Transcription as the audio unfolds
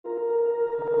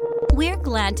We're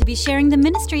glad to be sharing the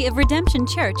ministry of Redemption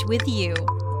Church with you.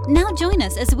 Now join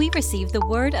us as we receive the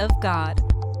Word of God.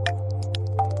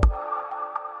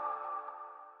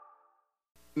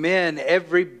 Amen,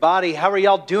 everybody. How are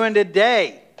y'all doing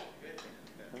today?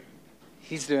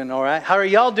 He's doing all right. How are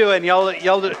y'all doing?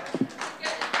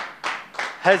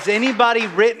 Has anybody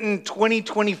written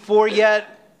 2024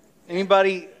 yet?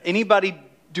 Anybody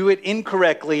do it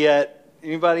incorrectly yet?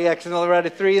 Anybody accidentally write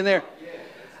a 3 in there?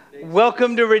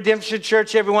 Welcome to Redemption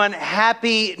Church, everyone.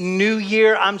 Happy New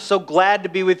Year. I'm so glad to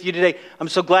be with you today. I'm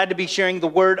so glad to be sharing the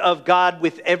Word of God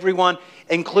with everyone,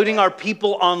 including our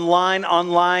people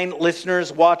online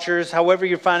listeners, watchers, however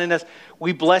you're finding us.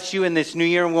 We bless you in this new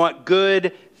year and we want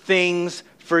good things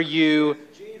for you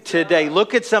today.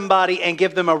 Look at somebody and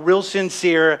give them a real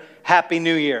sincere Happy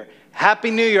New Year. Happy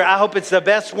New Year. I hope it's the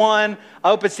best one. I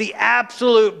hope it's the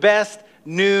absolute best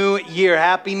new year.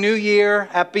 Happy New Year.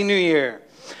 Happy New Year.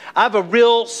 I have a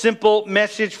real simple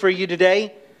message for you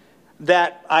today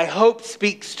that I hope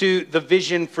speaks to the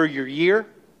vision for your year.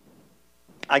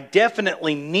 I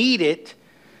definitely need it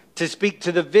to speak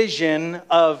to the vision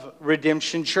of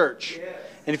Redemption Church. Yes.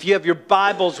 And if you have your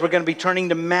Bibles, we're going to be turning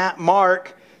to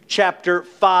Mark chapter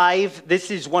 5. This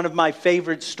is one of my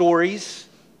favorite stories.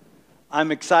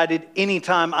 I'm excited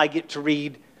anytime I get to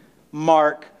read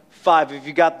Mark 5. If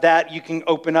you got that, you can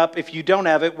open up. If you don't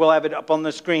have it, we'll have it up on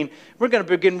the screen. We're going to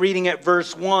begin reading at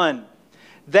verse 1.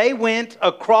 They went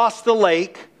across the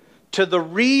lake to the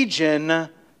region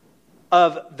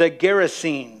of the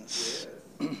Gerasenes.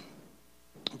 Yes.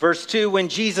 Verse 2, when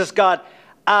Jesus got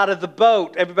out of the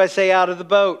boat, everybody say out of the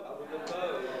boat. Out of the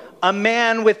boat. A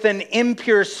man with an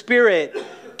impure spirit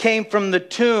came from the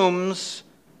tombs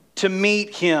to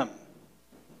meet him.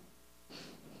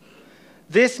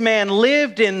 This man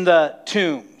lived in the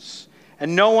tombs,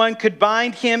 and no one could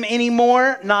bind him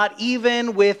anymore, not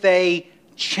even with a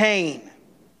chain.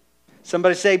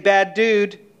 Somebody say, bad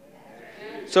dude.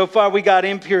 So far we got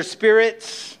impure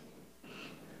spirits.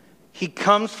 He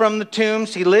comes from the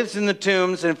tombs. He lives in the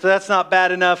tombs. And if that's not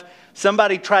bad enough,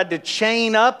 somebody tried to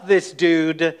chain up this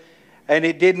dude, and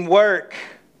it didn't work.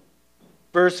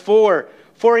 Verse 4.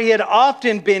 For he had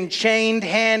often been chained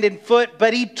hand and foot,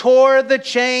 but he tore the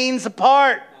chains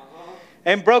apart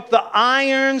and broke the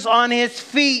irons on his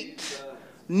feet.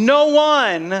 No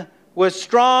one was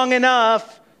strong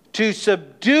enough to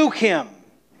subdue him.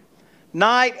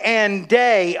 Night and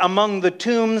day among the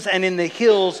tombs and in the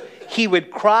hills, he would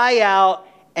cry out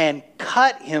and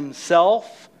cut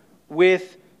himself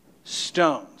with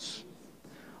stones.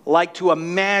 I like to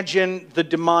imagine the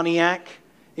demoniac.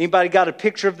 Anybody got a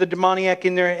picture of the demoniac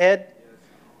in their head?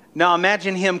 Now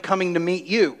imagine him coming to meet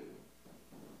you.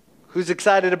 Who's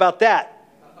excited about that?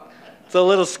 It's a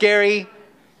little scary.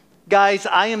 Guys,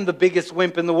 I am the biggest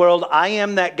wimp in the world. I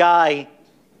am that guy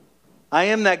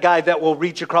that will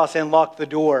reach across and lock the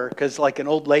door because like an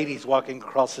old lady's walking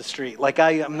across the street. Like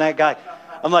I am that guy.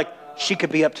 I'm like, she could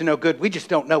be up to no good. We just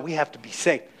don't know. We have to be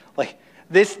safe. Like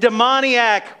this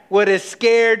demoniac would have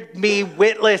scared me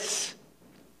witless.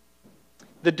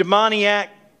 The demoniac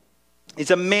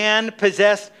is a man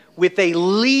possessed with a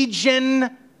legion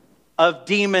of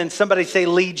demons. Somebody say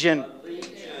legion.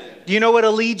 Do you know what a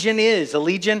legion is? A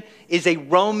legion is a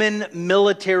Roman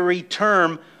military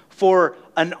term for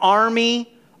an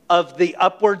army of the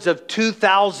upwards of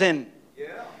 2,000.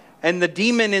 Yeah. And the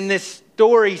demon in this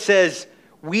story says,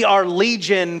 we are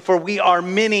legion, for we are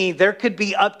many. There could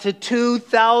be up to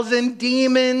 2,000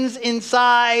 demons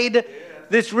inside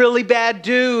this really bad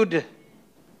dude.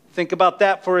 Think about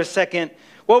that for a second.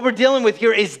 What we're dealing with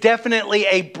here is definitely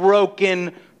a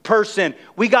broken person.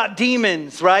 We got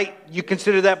demons, right? You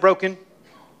consider that broken?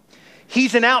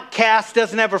 He's an outcast,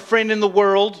 doesn't have a friend in the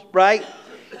world, right?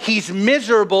 He's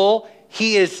miserable.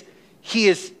 He is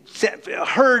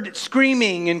heard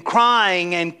screaming and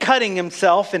crying and cutting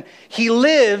himself. And he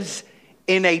lives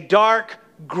in a dark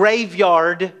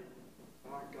graveyard.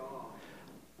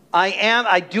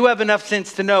 I do have enough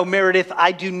sense to know, Meredith,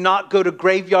 I do not go to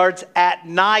graveyards at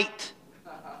night.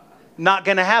 Not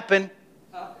going to happen.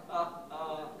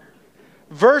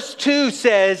 Verse 2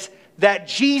 says that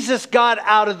Jesus got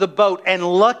out of the boat, and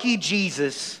lucky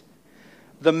Jesus,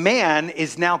 the man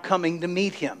is now coming to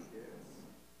meet him.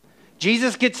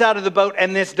 Jesus gets out of the boat,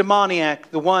 and this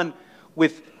demoniac, the one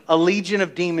with a legion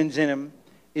of demons in him,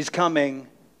 is coming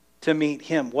to meet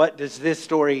him. What's this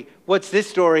story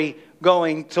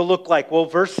going to look like? Well,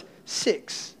 verse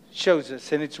 6 shows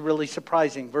us, and it's really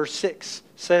surprising. Verse 6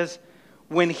 says,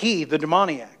 when he, the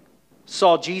demoniac,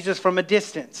 saw Jesus from a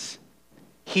distance,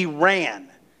 he ran.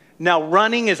 Now,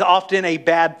 running is often a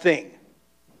bad thing.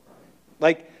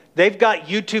 Like, they've got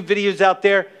YouTube videos out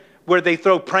there where they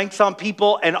throw pranks on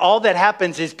people, and all that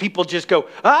happens is people just go,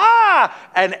 ah,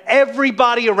 and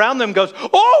everybody around them goes,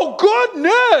 oh,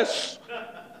 goodness.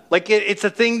 Like it's a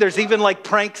thing. There's even like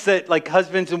pranks that like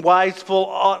husbands and wives pull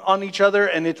on each other,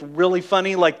 and it's really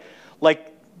funny. Like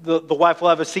the wife will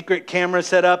have a secret camera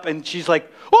set up, and she's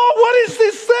like, oh, what is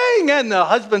this thing? And the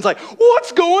husband's like,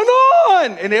 what's going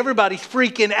on? And everybody's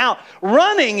freaking out.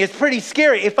 Running is pretty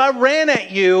scary. If I ran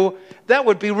at you, that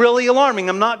would be really alarming.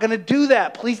 I'm not going to do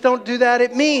that. Please don't do that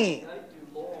at me.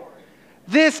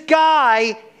 This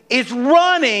guy is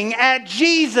running at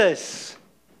Jesus.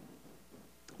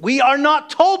 We are not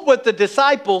told what the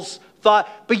disciples thought,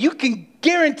 but you can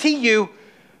guarantee you,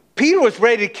 Peter was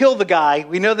ready to kill the guy.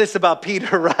 We know this about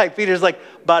Peter, right? Peter's like,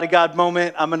 bodyguard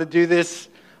moment, I'm going to do this.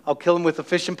 I'll kill him with a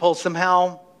fishing pole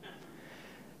somehow.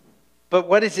 But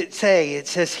what does it say? It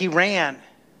says he ran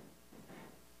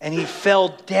and he fell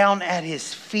down at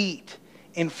his feet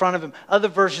in front of him. Other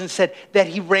versions said that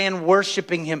he ran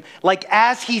worshiping him. Like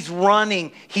as he's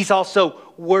running, he's also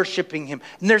worshiping him.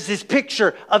 And there's this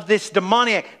picture of this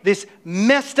demoniac, this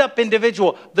messed up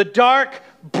individual, the dark,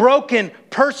 broken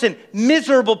person,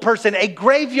 miserable person, a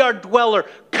graveyard dweller,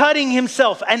 cutting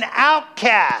himself, an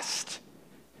outcast.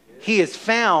 He is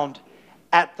found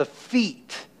at the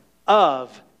feet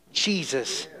of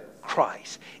Jesus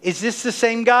Christ. Is this the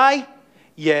same guy?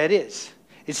 Yeah, it is.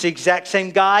 It's the exact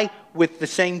same guy with the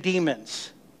same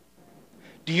demons.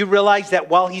 Do you realize that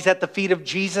while he's at the feet of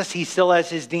Jesus, he still has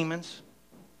his demons?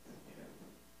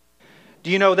 Do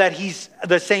you know that he's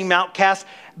the same outcast?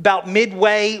 About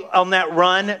midway on that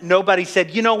run, nobody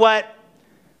said, you know what?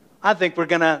 I think we're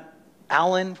going to,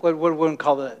 Alan, what do we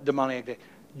call the demoniac?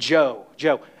 Joe.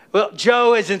 Well,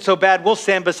 Joe isn't so bad. We'll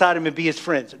stand beside him and be his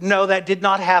friends. No, that did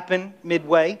not happen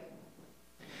midway.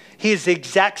 He is the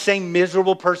exact same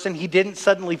miserable person. He didn't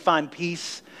suddenly find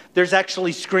peace. There's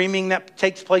actually screaming that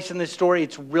takes place in this story.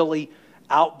 It's really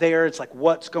out there. It's like,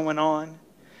 what's going on?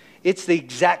 It's the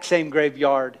exact same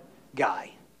graveyard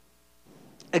guy.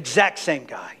 Exact same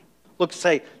guy. Look,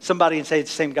 say somebody and say it's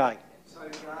the same guy.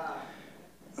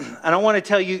 And I want to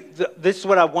tell you, this is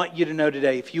what I want you to know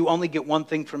today. If you only get one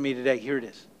thing from me today, here it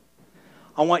is.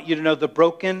 I want you to know the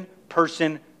broken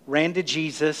person ran to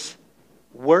Jesus,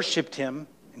 worshiped him,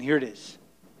 and here it is.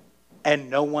 And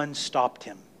no one stopped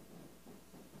him.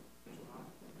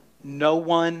 No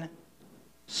one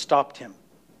stopped him.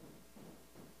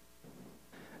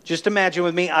 Just imagine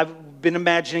with me. I've been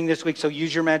imagining this week, so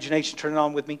use your imagination. Turn it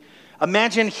on with me.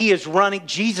 Imagine he is running.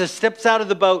 Jesus steps out of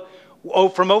the boat. Oh,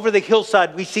 from over the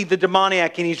hillside, we see the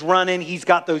demoniac, and he's running. He's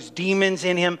got those demons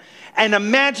in him. And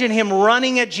imagine him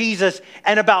running at Jesus,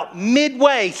 and about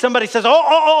midway, somebody says,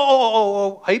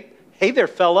 oh, hey there,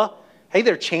 fella. Hey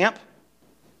there, champ.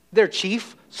 There,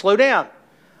 chief. Slow down.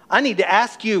 I need to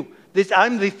ask you this.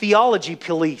 I'm the theology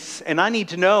police, and I need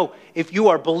to know if you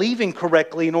are believing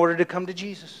correctly in order to come to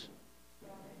Jesus.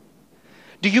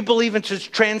 Do you believe in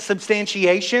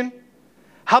transubstantiation?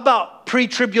 How about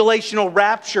pre-tribulational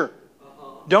rapture?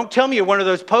 Don't tell me you're one of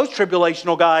those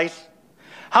post-tribulational guys.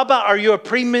 How about, are you a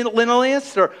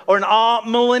premillennialist or an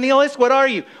amillennialist? What are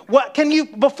you? What can you,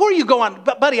 before you go on,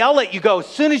 buddy, I'll let you go as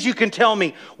soon as you can tell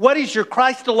me, what is your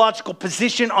Christological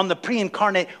position on the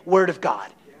pre-incarnate Word of God?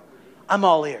 I'm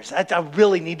all ears. I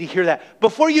really need to hear that.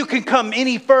 Before you can come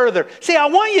any further. See, I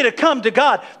want you to come to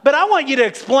God, but I want you to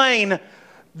explain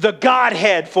the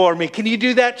Godhead for me. Can you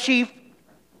do that, Chief?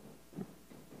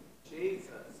 Jesus,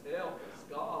 help us,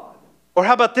 God. Or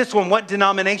how about this one? What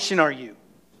denomination are you?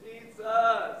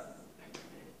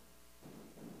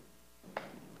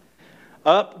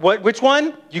 Which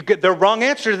one? You get the wrong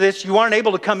answer to this. You aren't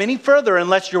able to come any further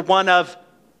unless you're one of,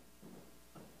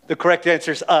 the correct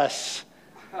answer is us.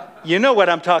 You know what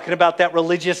I'm talking about, that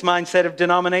religious mindset of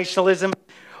denominationalism.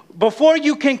 Before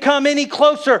you can come any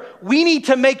closer, we need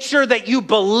to make sure that you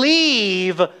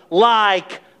believe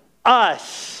like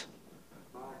us.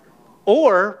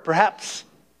 Or perhaps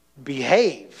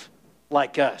behave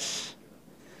like us.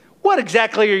 What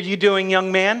exactly are you doing,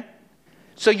 young man?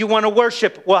 So you want to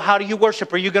worship. Well, how do you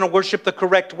worship? Are you going to worship the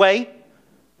correct way?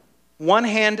 One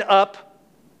hand up,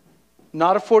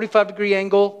 not a 45-degree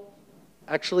angle,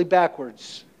 actually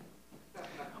backwards.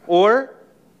 Or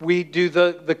we do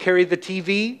the carry the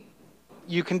TV.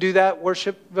 You can do that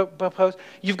worship pose.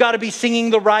 You've got to be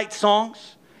singing the right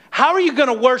songs. How are you going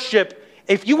to worship?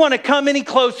 If you want to come any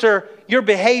closer, your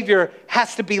behavior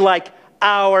has to be like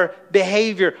our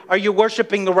behavior. Are you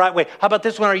worshiping the right way? How about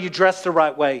this one? Are you dressed the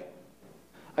right way?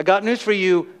 I got news for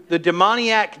you. The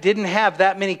demoniac didn't have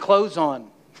that many clothes on.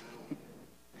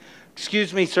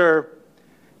 Excuse me, sir.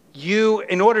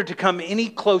 in order to come any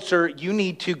closer, you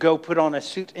need to go put on a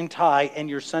suit and tie and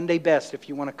your Sunday best if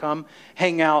you want to come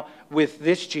hang out with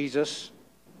this Jesus.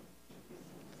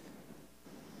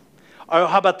 Or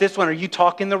how about this one? Are you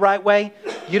talking the right way?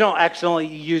 You don't accidentally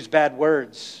use bad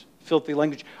words, filthy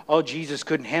language. Oh, Jesus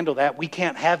couldn't handle that. We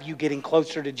can't have you getting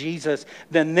closer to Jesus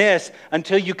than this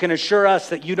until you can assure us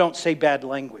that you don't say bad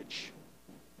language,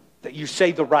 that you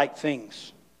say the right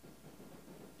things,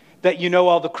 that you know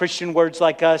all the Christian words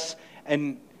like us.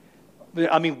 And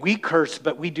I mean, we curse,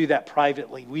 but we do that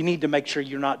privately. We need to make sure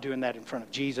you're not doing that in front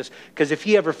of Jesus, because if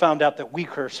he ever found out that we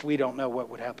cursed, we don't know what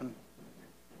would happen.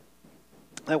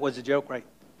 That was a joke, right?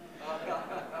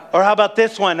 Or how about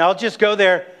this one? I'll just go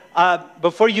there.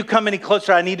 Before you come any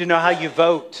closer, I need to know how you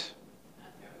vote.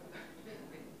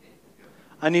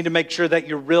 I need to make sure that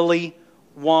you're really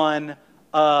one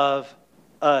of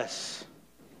us.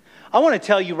 I want to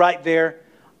tell you right there,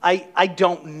 I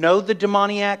don't know the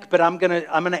demoniac, but I'm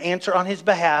gonna answer on his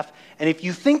behalf. And if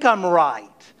you think I'm right,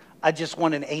 I just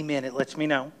want an amen. It lets me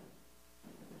know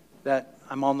that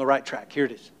I'm on the right track. Here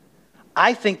it is.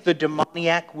 I think the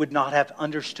demoniac would not have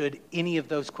understood any of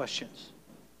those questions.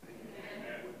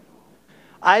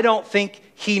 I don't think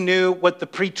he knew what the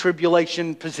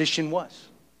pre-tribulation position was.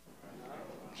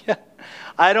 Yeah.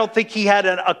 I don't think he had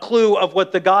a clue of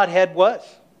what the Godhead was.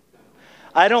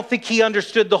 I don't think he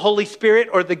understood the Holy Spirit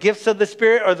or the gifts of the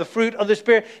Spirit or the fruit of the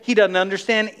Spirit. He doesn't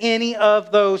understand any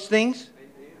of those things.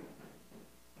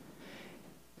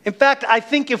 In fact, I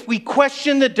think if we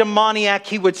question the demoniac,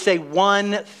 he would say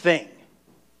one thing.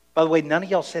 By the way, none of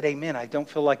y'all said amen. I don't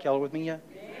feel like y'all are with me yet.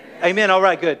 Amen. All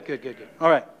right, good. All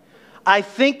right. I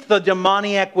think the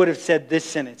demoniac would have said this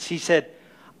sentence. He said,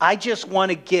 I just want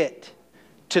to get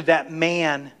to that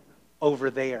man over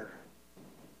there.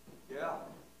 Yeah.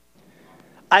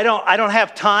 I don't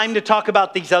have time to talk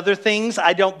about these other things.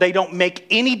 They don't make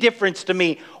any difference to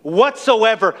me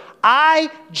whatsoever. I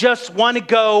just want to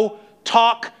go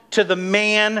talk to the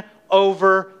man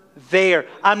over there.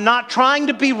 I'm not trying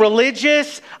to be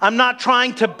religious. I'm not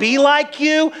trying to be like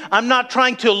you. I'm not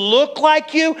trying to look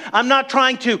like you. I'm not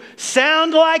trying to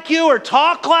sound like you or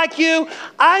talk like you.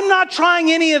 I'm not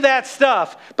trying any of that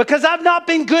stuff because I've not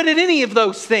been good at any of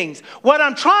those things. What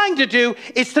I'm trying to do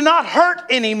is to not hurt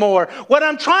anymore. What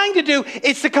I'm trying to do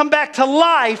is to come back to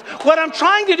life. What I'm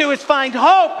trying to do is find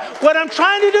hope. What I'm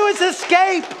trying to do is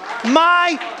escape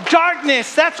my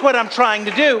darkness. That's what I'm trying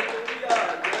to do.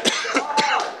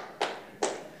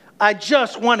 I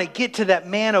just want to get to that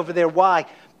man over there. Why?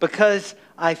 Because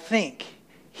I think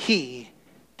he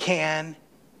can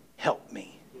help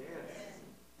me.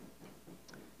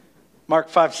 Mark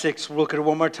 5:6, we'll look at it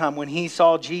one more time. When he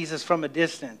saw Jesus from a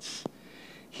distance,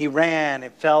 he ran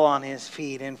and fell on his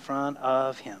feet in front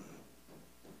of him.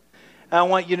 I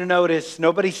want you to notice,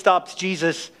 nobody stops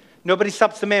Jesus. Nobody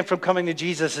stops the man from coming to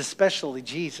Jesus, especially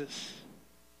Jesus.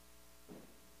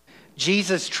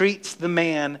 Jesus treats the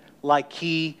man like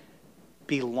he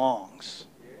belongs.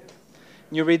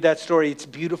 You read that story, it's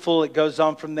beautiful. It goes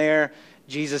on from there.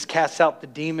 Jesus casts out the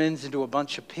demons into a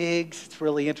bunch of pigs. It's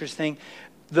really interesting.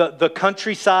 The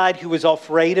countryside who was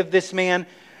afraid of this man,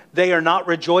 they are not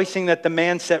rejoicing that the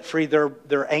man set free.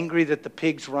 They're angry that the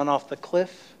pigs run off the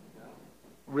cliff.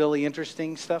 Really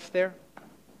interesting stuff there.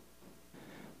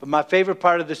 But my favorite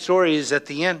part of the story is at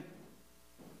the end.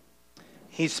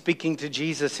 He's speaking to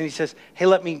Jesus and he says, hey,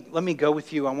 let me go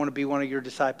with you. I want to be one of your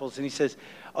disciples. And he says,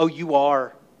 oh, you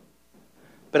are.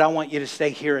 But I want you to stay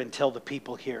here and tell the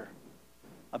people here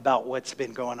about what's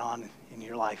been going on in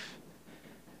your life.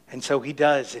 And so he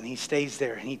does, and he stays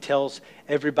there and he tells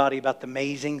everybody about the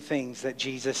amazing things that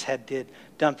Jesus had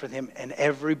done for him. And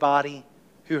everybody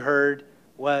who heard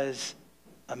was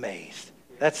amazed.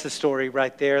 That's the story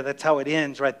right there. That's how it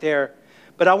ends right there.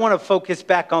 But I want to focus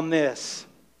back on this.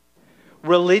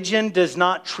 Religion does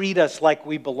not treat us like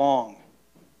we belong.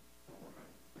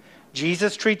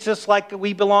 Jesus treats us like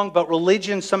we belong, but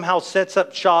religion somehow sets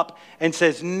up shop and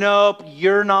says, nope,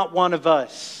 you're not one of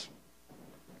us.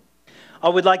 I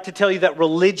would like to tell you that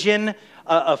religion,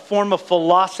 a form of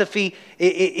philosophy,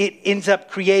 it ends up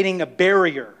creating a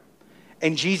barrier.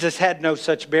 And Jesus had no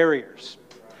such barriers.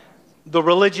 The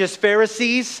religious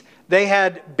Pharisees, they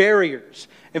had barriers.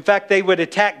 In fact, they would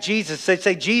attack Jesus. They'd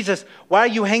say, Jesus, why are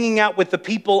you hanging out with the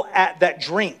people that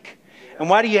drink? And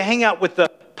why do you hang out with the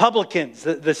publicans,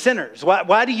 the sinners?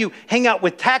 Why do you hang out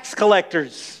with tax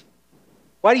collectors?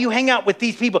 Why do you hang out with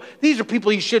these people? These are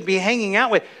people you should be hanging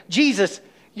out with. Jesus,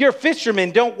 your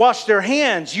fishermen don't wash their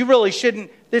hands. You really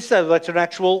shouldn't. That's an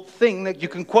actual thing that you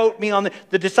can quote me on.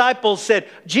 The disciples said,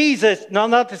 Jesus, no,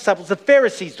 not the disciples, the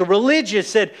Pharisees, the religious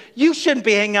said, you shouldn't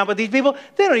be hanging out with these people.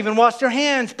 They don't even wash their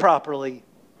hands properly.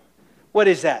 What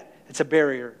is that? It's a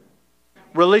barrier.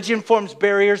 Religion forms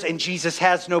barriers and Jesus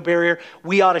has no barrier.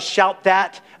 We ought to shout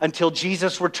that until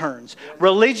Jesus returns.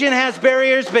 Religion has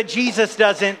barriers, but Jesus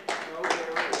doesn't.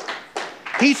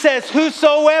 He says,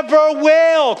 whosoever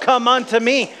will come unto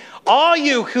me, all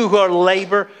you who are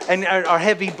labor and are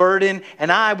heavy burden,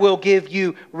 and I will give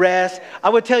you rest. I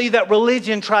would tell you that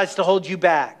religion tries to hold you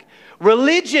back.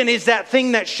 Religion is that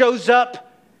thing that shows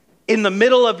up in the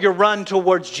middle of your run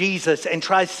towards Jesus and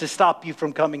tries to stop you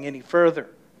from coming any further.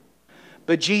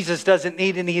 But Jesus doesn't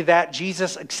need any of that.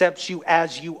 Jesus accepts you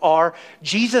as you are.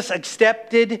 Jesus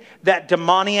accepted that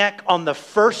demoniac on the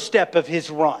first step of his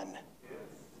run.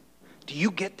 Do you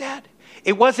get that?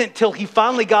 It wasn't till he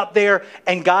finally got there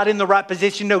and got in the right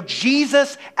position. No,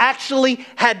 Jesus actually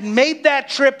had made that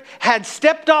trip, had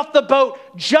stepped off the boat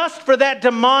just for that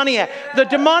demoniac. The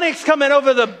demoniac's coming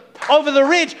over the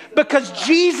ridge because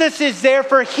Jesus is there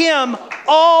for him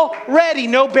already.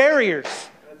 No barriers.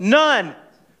 None.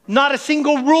 Not a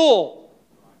single rule.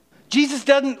 Jesus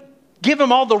doesn't give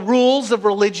him all the rules of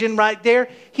religion right there.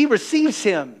 He receives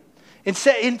him and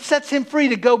sets him free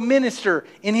to go minister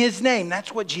in his name.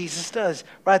 That's what Jesus does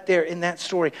right there in that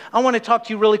story. I want to talk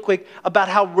to you really quick about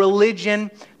how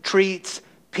religion treats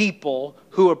people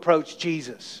who approach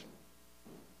Jesus.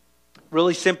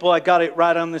 Really simple. I got it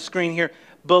right on the screen here.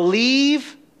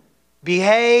 Believe,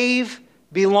 behave,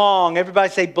 belong. Everybody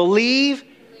say believe,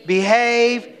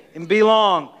 behave, and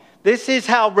belong. This is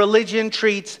how religion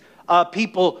treats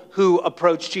people who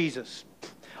approach Jesus.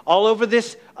 All over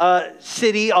this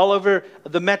city, all over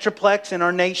the Metroplex in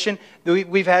our nation,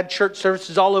 we've had church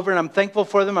services all over, and I'm thankful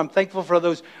for them. I'm thankful for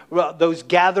those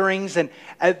gatherings, and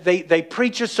they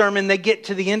preach a sermon. They get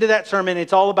to the end of that sermon,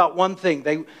 it's all about one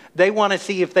thing. They want to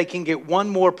see if they can get one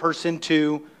more person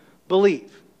to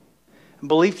believe.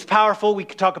 Belief's powerful. We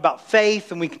can talk about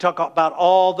faith and we can talk about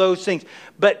all those things.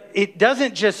 But it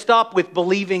doesn't just stop with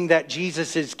believing that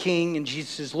Jesus is King and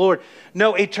Jesus is Lord.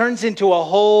 No, it turns into a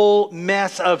whole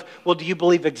mess of, well, do you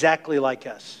believe exactly like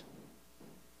us?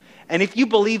 And if you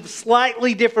believe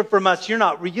slightly different from us, you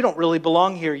don't really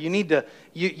belong here. You need to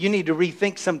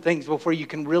rethink some things before you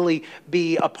can really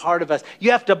be a part of us.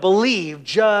 You have to believe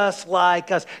just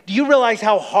like us. Do you realize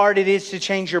how hard it is to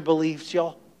change your beliefs,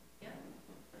 y'all?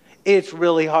 It's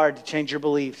really hard to change your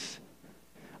beliefs.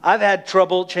 I've had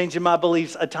trouble changing my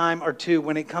beliefs a time or two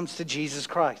when it comes to Jesus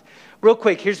Christ. Real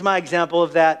quick, here's my example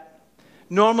of that.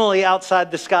 Normally outside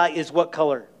the sky is what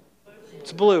color?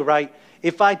 It's blue, right?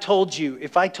 If I told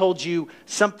you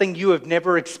something you have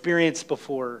never experienced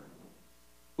before,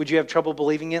 would you have trouble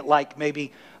believing it? Like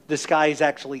maybe the sky is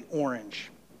actually orange.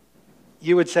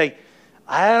 You would say,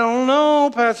 I don't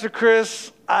know, Pastor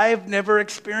Chris. I've never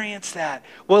experienced that.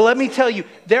 Well, let me tell you,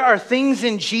 there are things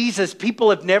in Jesus people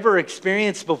have never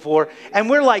experienced before. And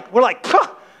we're like,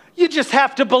 you just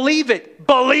have to believe it.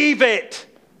 Believe it,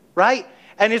 right?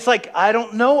 And it's like, I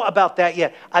don't know about that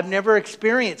yet. I've never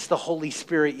experienced the Holy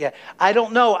Spirit yet. I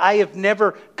don't know. I have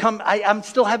never come. I'm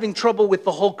still having trouble with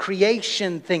the whole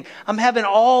creation thing. I'm having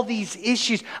all these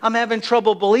issues. I'm having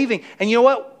trouble believing. And you know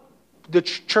what? The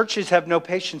churches have no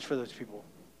patience for those people.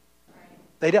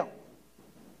 They don't.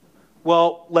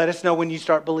 Well, let us know when you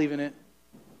start believing it.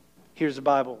 Here's the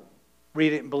Bible.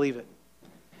 Read it and believe it.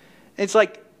 It's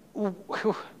like,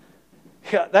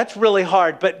 yeah, that's really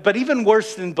hard. But even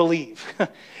worse than believe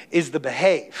is the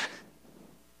behave.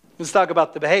 Let's talk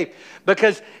about the behave.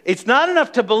 Because it's not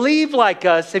enough to believe like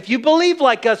us. If you believe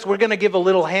like us, we're going to give a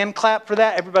little hand clap for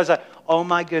that. Everybody's like, oh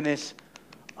my goodness,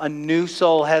 a new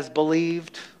soul has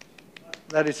believed.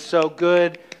 That is so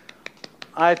good.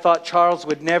 I thought Charles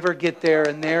would never get there,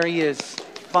 and there he is.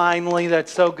 Finally,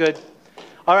 that's so good.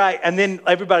 All right, and then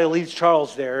everybody leaves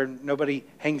Charles there, and nobody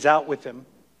hangs out with him.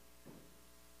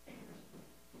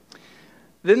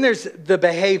 Then there's the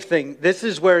behave thing. This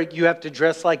is where you have to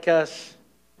dress like us.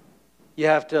 You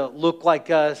have to look like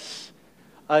us.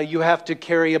 You have to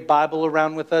carry a Bible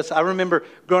around with us. I remember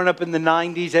growing up in the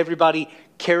 90s, everybody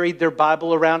carried their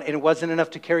Bible around, and it wasn't enough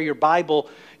to carry your Bible.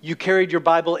 You carried your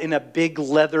Bible in a big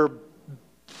leather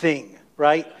thing,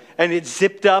 right? And it's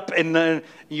zipped up, and then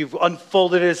you've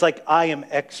unfolded it. It's like, I am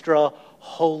extra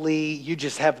holy. You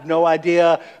just have no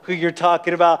idea who you're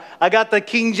talking about. I got the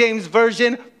King James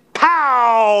Version.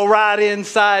 Pow! Right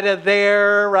inside of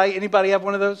there, right? Anybody have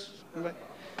one of those? Anybody?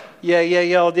 Yeah,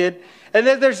 y'all did. And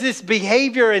then there's this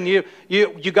behavior, and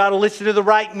you got to listen to the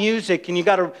right music, and you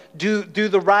got to do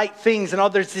the right things, and all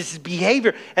there's this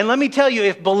behavior. And let me tell you,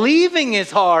 if believing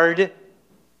is hard,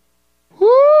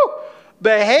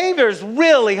 behavior is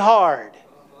really hard.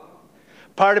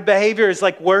 Part of behavior is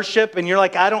like worship, and you're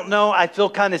like, I don't know, I feel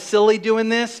kind of silly doing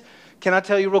this. Can I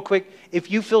tell you real quick?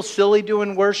 If you feel silly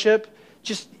doing worship,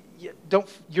 just don't.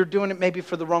 You're doing it maybe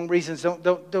for the wrong reasons.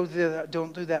 Don't do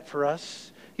that for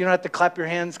us. You don't have to clap your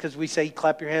hands because we say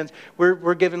clap your hands.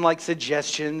 We're giving like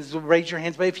suggestions. Raise your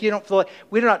hands. But if you don't feel like,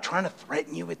 we're not trying to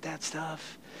threaten you with that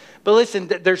stuff. But listen,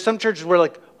 there's some churches where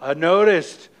like, I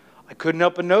couldn't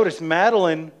help but notice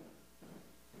Madeline,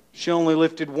 she only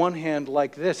lifted one hand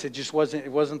like this. It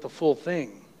wasn't the full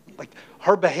thing. Like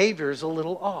her behavior is a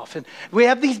little off. And we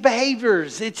have these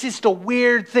behaviors. It's just a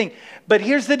weird thing. But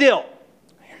here's the deal.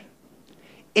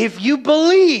 If you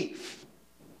believe,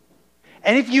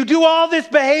 and if you do all this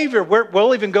behavior,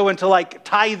 we'll even go into like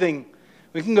tithing.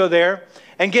 We can go there.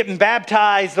 And getting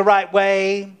baptized the right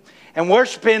way. And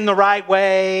worshiping the right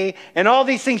way. And all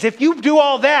these things. If you do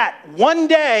all that, one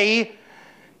day,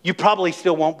 you probably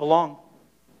still won't belong.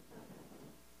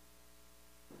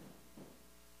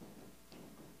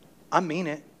 I mean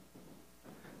it.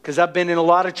 Because I've been in a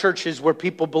lot of churches where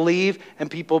people believe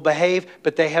and people behave,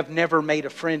 but they have never made a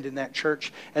friend in that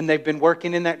church. And they've been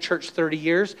working in that church 30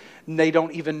 years, and they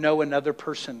don't even know another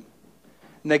person.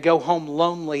 And they go home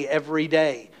lonely every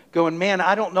day, going, man,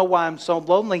 I don't know why I'm so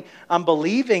lonely. I'm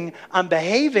believing, I'm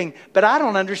behaving, but I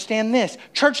don't understand this.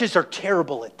 Churches are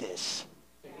terrible at this.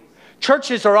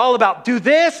 Churches are all about do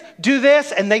this,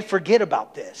 and they forget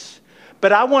about this.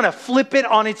 But I want to flip it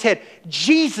on its head.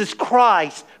 Jesus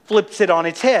Christ flips it on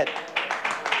its head.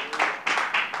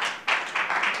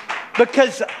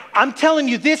 Because I'm telling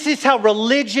you, this is how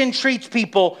religion treats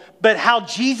people, but how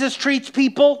Jesus treats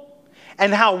people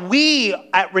and how we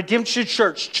at Redemption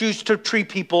Church choose to treat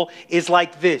people is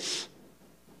like this.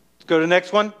 Let's go to the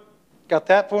next one. Got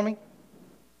that for me?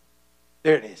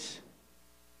 There it is.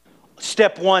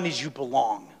 Step one is you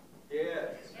belong. Yes.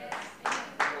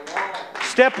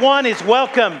 Step one is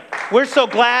welcome. We're so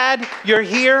glad you're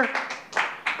here.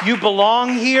 You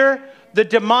belong here. The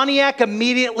demoniac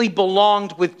immediately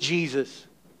belonged with Jesus.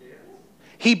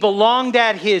 He belonged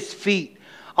at his feet.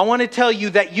 I want to tell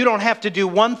you that you don't have to do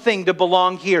one thing to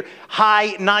belong here.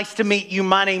 Hi, nice to meet you.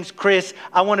 My name's Chris.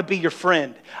 I want to be your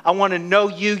friend. I want to know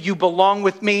you. You belong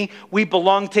with me. We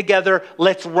belong together.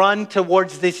 Let's run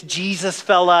towards this Jesus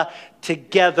fella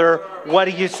together. What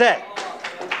do you say?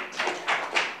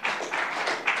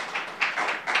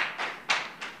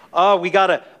 Oh, we got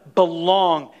to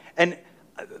belong. And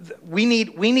we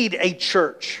need a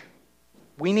church.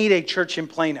 We need a church in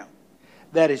Plano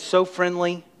that is so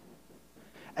friendly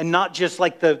and not just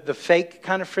like the fake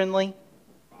kind of friendly.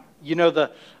 You know,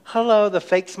 the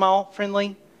fake smile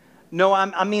friendly. No,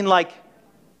 I mean like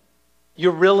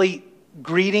you're really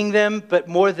greeting them, but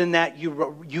more than that,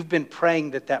 you've been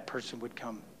praying that person would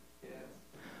come. Yes.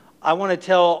 I want to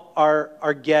tell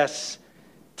our guests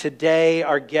today,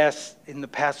 our guests in the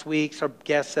past weeks, our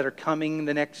guests that are coming in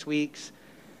the next weeks,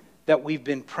 that we've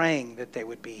been praying that they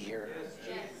would be here.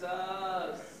 Yes,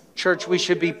 Jesus. Church, we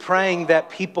should be praying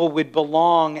that people would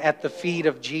belong at the feet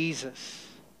of Jesus.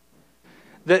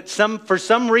 That for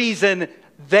some reason,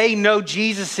 they know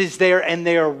Jesus is there and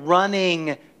they are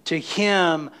running to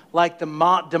him like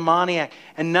the demoniac.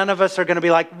 And none of us are going to be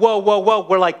like, whoa, whoa, whoa.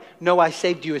 We're like, no, I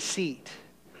saved you a seat.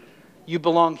 You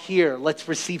belong here. Let's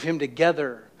receive him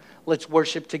together. Let's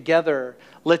worship together.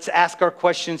 Let's ask our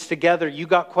questions together. You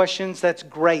got questions? That's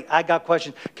great. I got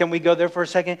questions. Can we go there for a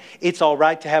second? It's all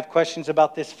right to have questions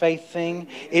about this faith thing.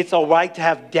 It's all right to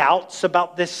have doubts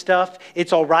about this stuff.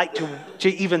 It's all right to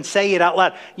even say it out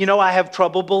loud. You know, I have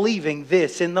trouble believing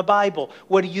this in the Bible.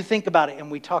 What do you think about it? And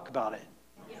we talk about it.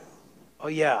 Oh,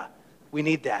 yeah. We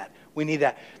need that. We need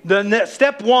that.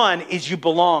 Step one is you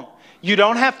belong. You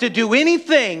don't have to do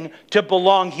anything to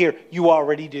belong here. You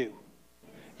already do.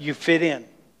 You fit in.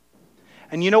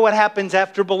 And you know what happens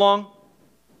after belong?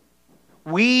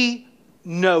 We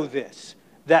know this,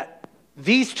 that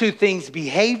these two things,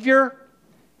 behavior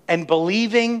and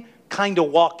believing, kind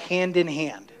of walk hand in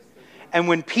hand. And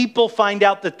when people find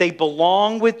out that they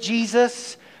belong with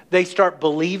Jesus, they start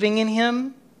believing in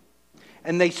him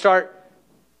and they start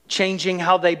changing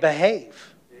how they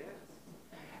behave.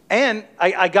 And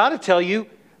I got to tell you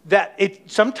that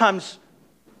sometimes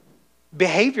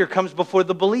behavior comes before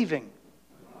the believing.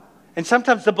 And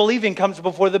sometimes the believing comes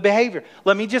before the behavior.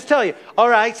 Let me just tell you. All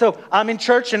right, so I'm in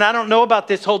church and I don't know about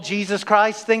this whole Jesus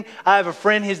Christ thing. I have a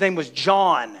friend, his name was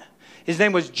John.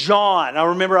 I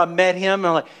remember I met him and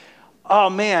I'm like, oh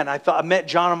man, I met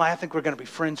John. I'm like, I think we're going to be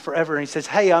friends forever. And he says,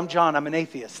 hey, I'm John. I'm an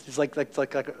atheist. It's like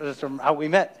that's how we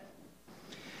met.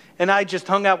 And I just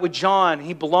hung out with John.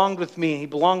 He belonged with me. He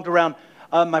belonged around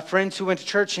my friends who went to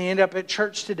church, and he ended up at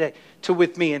church today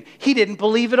with me. And he didn't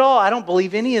believe at all. I don't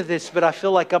believe any of this, but I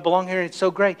feel like I belong here and it's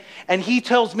so great. And he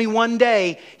tells me one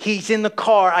day, he's in the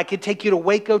car, I could take you to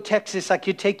Waco, Texas. I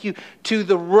could take you to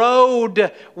the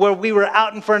road where we were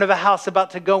out in front of a house about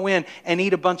to go in and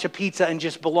eat a bunch of pizza and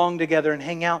just belong together and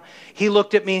hang out. He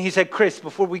looked at me and he said, Chris,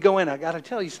 before we go in, I got to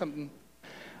tell you something.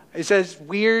 He says,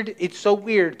 weird, it's so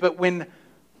weird, but when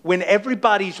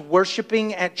everybody's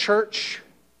worshiping at church,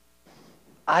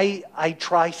 I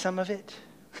try some of it.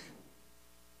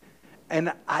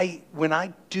 And when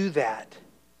I do that,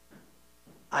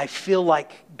 I feel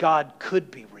like God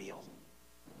could be real.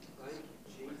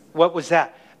 What was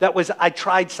that? That was, I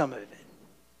tried some of it.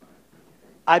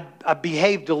 I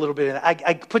behaved a little bit.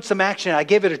 I put some action. I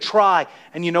gave it a try.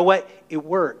 And you know what? It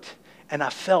worked. And I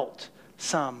felt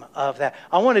some of that.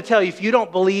 I want to tell you, if you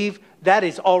don't believe, that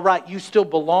is all right. You still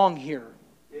belong here.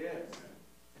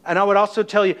 And I would also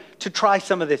tell you to try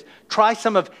some of this. Try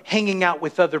some of hanging out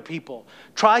with other people.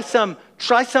 Try some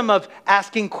of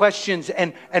asking questions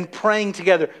and praying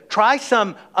together. Try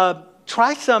some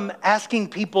asking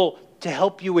people to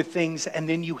help you with things, and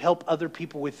then you help other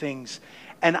people with things.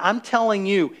 And I'm telling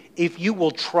you, if you will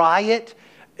try it,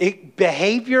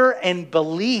 behavior and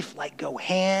belief like go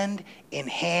hand in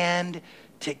hand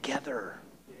together.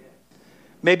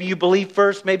 Maybe you believe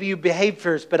first, maybe you behave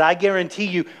first, but I guarantee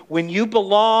you, when you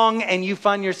belong and you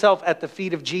find yourself at the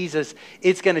feet of Jesus,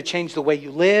 it's going to change the way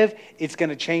you live. It's going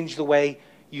to change the way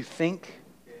you think.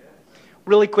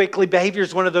 Really quickly, behavior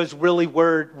is one of those really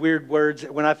weird words.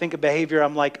 When I think of behavior,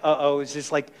 I'm like, is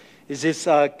this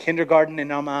kindergarten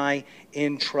and am I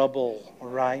in trouble,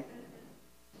 right?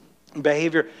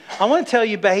 Behavior. I want to tell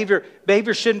you behavior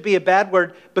shouldn't be a bad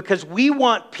word because we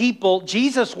want people,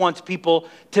 Jesus wants people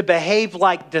to behave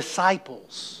like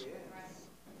disciples.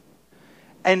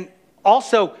 And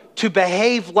also to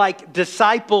behave like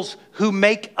disciples who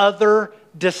make other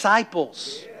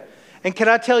disciples. And can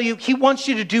I tell you, he wants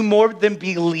you to do more than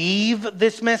believe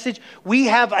this message. We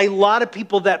have a lot of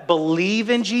people that believe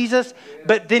in Jesus,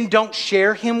 but then don't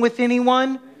share him with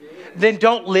anyone. Then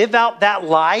don't live out that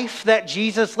life that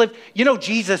Jesus lived. You know,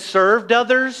 Jesus served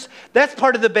others. That's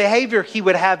part of the behavior he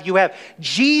would have you have.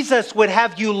 Jesus would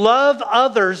have you love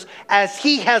others as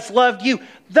he has loved you.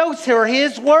 Those are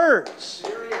his words.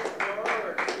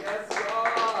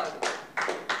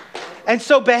 And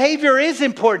so behavior is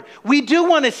important. We do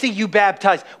want to see you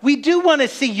baptized. We do want to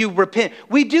see you repent.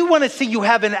 We do want to see you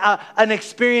have an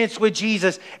experience with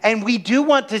Jesus. And we do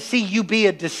want to see you be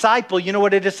a disciple. You know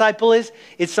what a disciple is?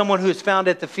 It's someone who is found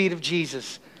at the feet of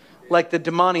Jesus, like the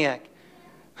demoniac.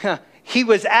 He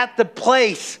was at the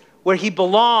place where he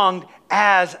belonged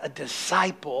as a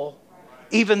disciple.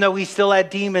 Even though he still had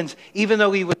demons, even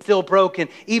though he was still broken,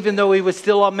 even though he was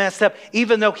still all messed up,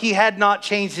 even though he had not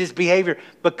changed his behavior,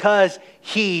 because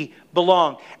he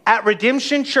belonged. At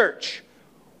Redemption Church,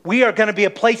 we are going to be a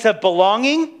place of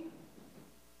belonging,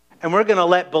 and we're going to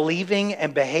let believing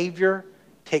and behavior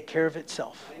take care of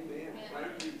itself. Amen.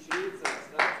 Thank you, Jesus.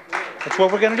 That's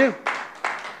what we're going to do.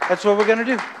 That's what we're going to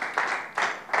do.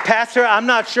 Pastor, I'm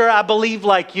not sure I believe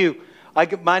like you.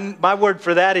 My word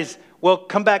for that is, well,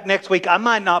 come back next week. I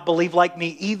might not believe like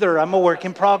me either. I'm a work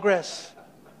in progress.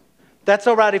 That's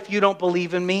all right if you don't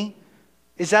believe in me.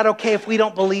 Is that okay if we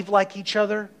don't believe like each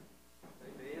other?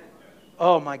 Amen.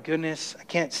 Oh my goodness. I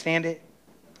can't stand it.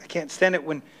 I can't stand it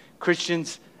when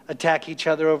Christians attack each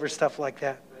other over stuff like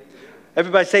that. Amen.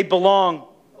 Everybody say belong.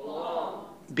 Belong.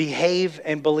 Behave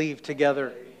and believe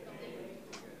together.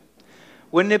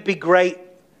 Wouldn't it be great?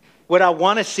 What I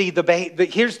want to see,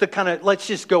 here's the kind of, let's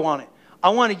just go on it. I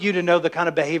wanted you to know the kind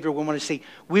of behavior we want to see.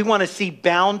 We want to see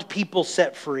bound people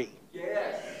set free.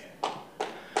 Yes.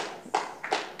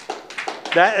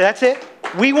 That's it.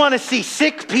 We want to see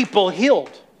sick people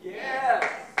healed. Yes.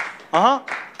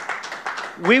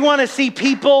 We want to see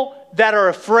people that are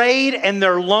afraid and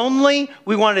they're lonely.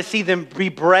 We want to see them be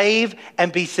brave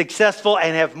and be successful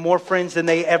and have more friends than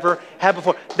they ever had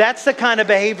before. That's the kind of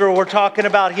behavior we're talking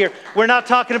about here. We're not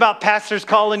talking about pastors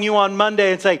calling you on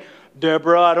Monday and saying,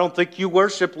 Deborah, I don't think you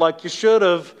worship like you should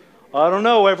have. I don't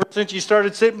know. Ever since you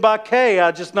started sitting by Kay,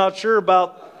 I'm just not sure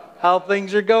about how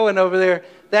things are going over there.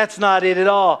 That's not it at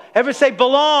all. Ever say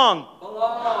belong?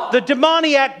 Belong. The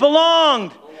demoniac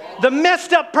belonged. Belong. The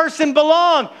messed up person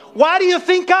belonged. Why do you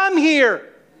think I'm here?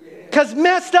 Because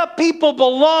messed up people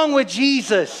belong with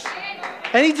Jesus.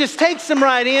 And he just takes them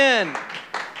right in.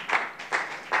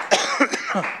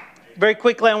 Very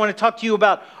quickly, I want to talk to you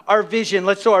about our vision.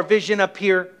 Let's throw our vision up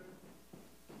here.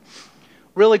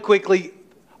 Really quickly,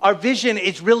 our vision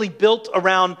is really built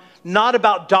around not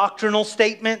about doctrinal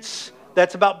statements,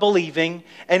 That's about believing.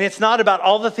 And it's not about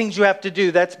all the things you have to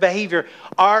do. That's behavior.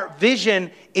 Our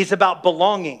vision is about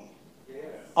belonging.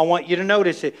 I want you to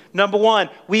notice it. Number one,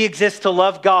 we exist to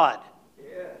love God.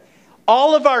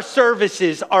 All of our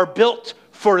services are built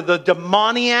for the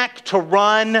demoniac to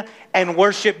run and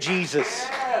worship Jesus.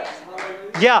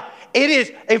 Yeah, it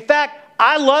is. In fact,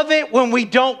 I love it when we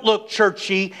don't look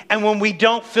churchy and when we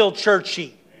don't feel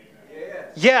churchy.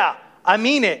 Yeah, I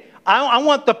mean it. I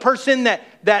want the person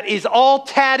that is all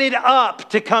tatted up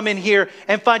to come in here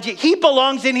and find you. He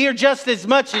belongs in here just as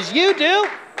much as you do.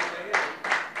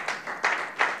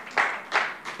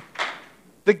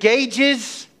 The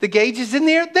gauges in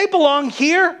there, they belong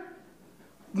here.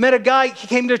 Met a guy, he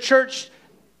came to church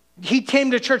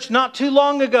not too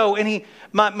long ago, and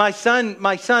my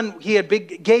son, he had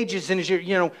big gauges in his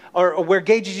ear, or where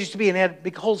gauges used to be, and had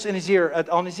big holes in his ear,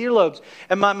 on his earlobes.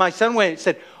 And my son went and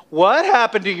said, "What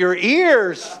happened to your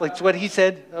ears?" Like what he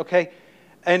said, okay.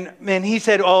 And he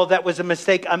said, "Oh, that was a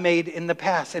mistake I made in the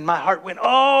past." And my heart went,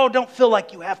 "Oh, don't feel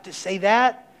like you have to say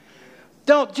that.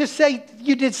 Don't just say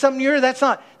you did something to your ear.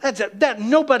 That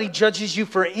nobody judges you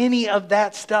for any of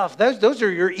that stuff. Those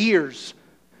are your ears,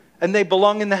 and they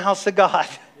belong in the house of God."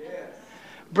 Yes.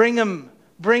 Bring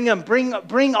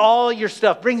all your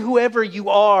stuff. Bring whoever you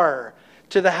are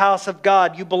to the house of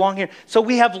God. You belong here. So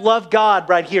we have love God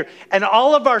right here, and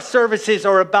all of our services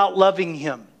are about loving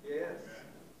Him. Yes.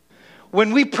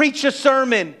 When we preach a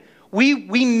sermon,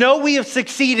 we know we have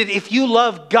succeeded if you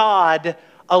love God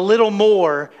a little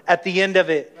more at the end of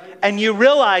it. And you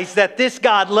realize that this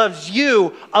God loves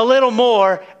you a little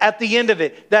more at the end of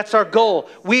it. That's our goal.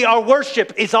 Our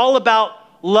worship is all about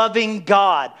loving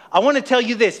God. I want to tell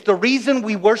you this. The reason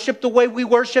we worship the way we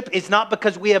worship is not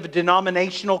because we have a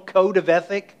denominational code of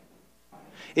ethic.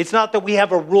 It's not that we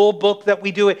have a rule book that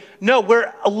we do it. No,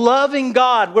 we're loving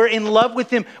God. We're in love with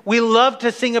Him. We love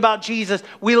to sing about Jesus.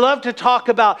 We love to talk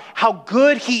about how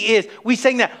good He is. We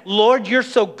sing that, "Lord, you're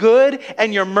so good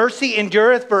and your mercy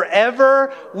endureth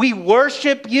forever." We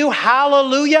worship you.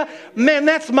 Hallelujah. Man,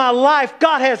 that's my life.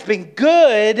 God has been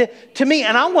good to me.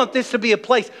 And I want this to be a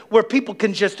place where people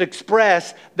can just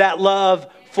express that love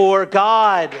for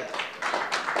God.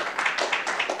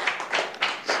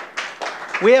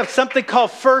 We have something called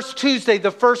First Tuesday,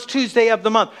 the first Tuesday of the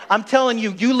month. I'm telling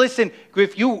you, you listen.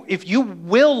 If you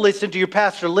will listen to your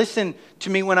pastor, listen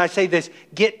to me when I say this.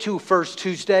 Get to First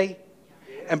Tuesday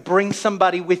and bring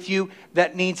somebody with you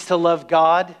that needs to love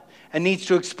God and needs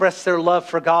to express their love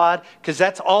for God, because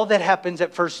that's all that happens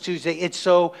at First Tuesday. It's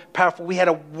so powerful. We had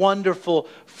a wonderful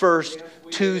First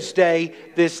Tuesday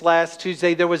this last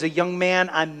Tuesday. There was a young man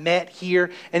I met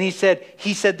here, and he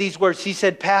said these words. He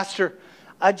said, "Pastor,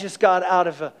 I just got out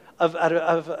of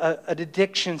an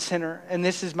addiction center, and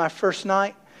this is my first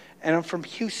night, and I'm from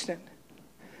Houston.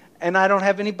 And I don't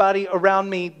have anybody around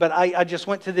me, but I just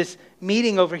went to this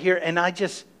meeting over here, and I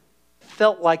just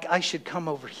felt like I should come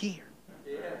over here."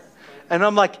 Yes. And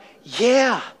I'm like,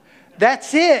 yeah,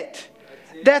 that's it.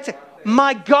 That's it.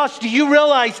 My gosh, do you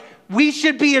realize we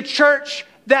should be a church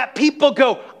that people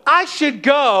go, "I should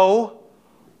go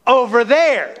over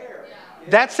there"?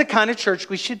 That's the kind of church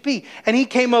we should be. And he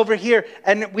came over here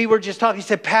and we were just talking. He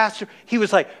said, "Pastor," he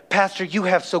was like, "Pastor, you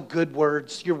have so good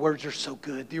words. Your words are so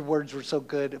good. Your words were so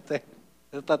good."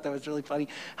 I thought that was really funny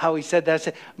how he said that. I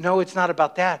said, "No, it's not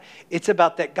about that. It's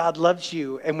about that God loves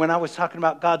you." And when I was talking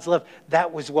about God's love,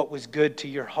 that was what was good to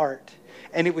your heart.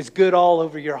 And it was good all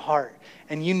over your heart.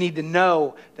 And you need to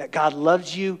know that God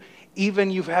loves you. Even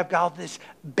you have all this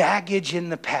baggage in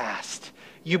the past.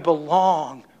 You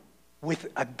belong with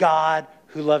a God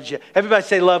who loves you. Everybody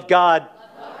say, "Love God."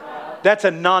 Love God. That's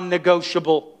a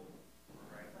non-negotiable.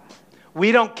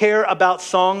 We don't care about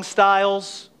song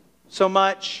styles so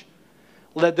much.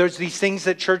 There's these things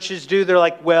that churches do. They're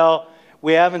like, "Well,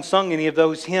 we haven't sung any of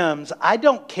those hymns." I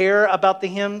don't care about the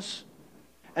hymns.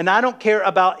 And I don't care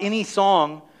about any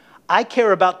song. I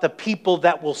care about the people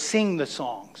that will sing the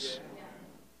songs.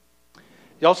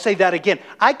 Y'all say that again.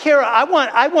 I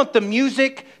want the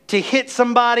music to hit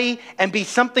somebody and be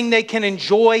something they can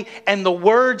enjoy, and the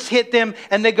words hit them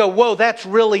and they go, "Whoa, that's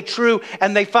really true."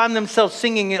 And they find themselves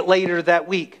singing it later that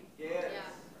week. Yes.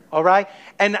 All right?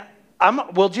 And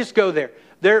we'll just go there.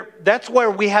 That's where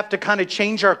we have to kind of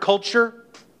change our culture.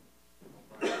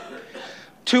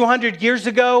 200 years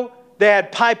ago, they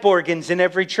had pipe organs in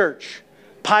every church.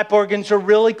 Pipe organs are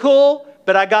really cool.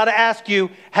 But I got to ask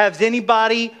you, has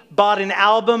anybody bought an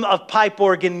album of pipe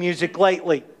organ music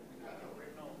lately?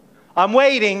 I'm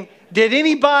waiting. Did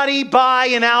anybody buy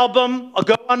an album or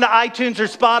go onto iTunes or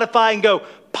Spotify and go,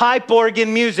 "pipe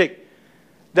organ music"?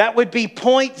 That would be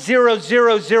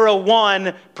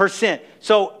 0.0001%.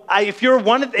 So if you're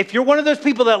one of those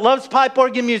people that loves pipe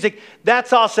organ music,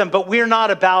 that's awesome, but we're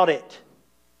not about it.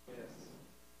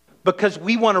 Because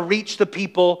we want to reach the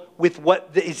people with what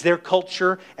is their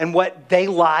culture and what they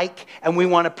like, and we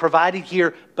want to provide it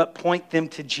here, but point them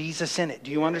to Jesus in it. Do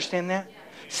you understand that?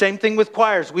 Same thing with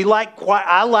choirs.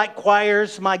 I like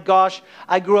choirs. My gosh,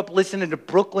 I grew up listening to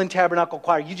Brooklyn Tabernacle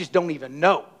Choir. You just don't even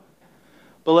know.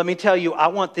 But let me tell you, I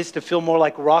want this to feel more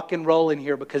like rock and roll in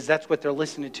here because that's what they're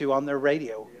listening to on their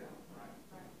radio. It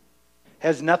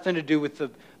has nothing to do with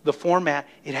the format.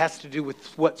 It has to do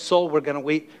with what soul we're going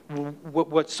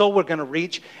to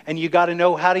reach, and you got to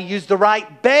know how to use the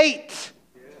right bait.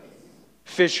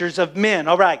 Fishers of men.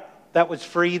 All right, that was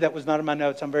free. That was not in my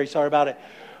notes. I'm very sorry about it.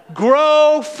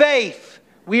 Grow faith.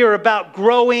 We are about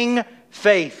growing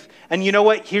faith. And you know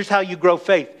what? Here's how you grow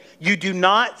faith. You do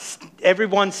not,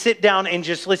 everyone sit down and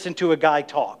just listen to a guy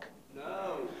talk.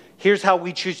 No. Here's how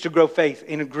we choose to grow faith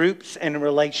in groups and in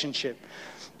relationship.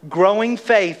 Growing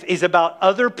faith is about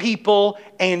other people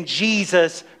and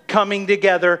Jesus coming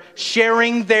together,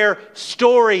 sharing their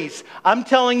stories. I'm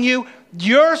telling you,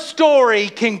 your story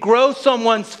can grow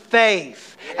someone's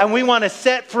faith. And we want to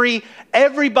set free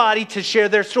everybody to share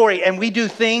their story. And we do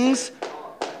things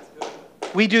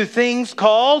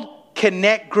called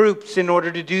connect groups in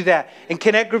order to do that. And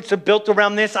connect groups are built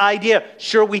around this idea.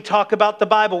 Sure, we talk about the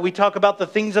Bible. We talk about the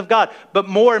things of God. But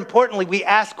more importantly, we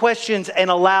ask questions and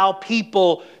allow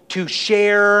people to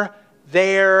share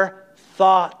their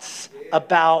thoughts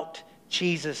about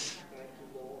Jesus.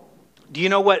 Do you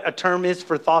know what a term is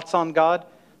for thoughts on God?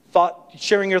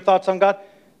 Sharing your thoughts on God?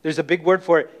 There's a big word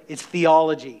for it. It's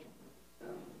theology.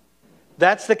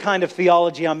 That's the kind of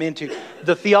theology I'm into.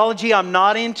 The theology I'm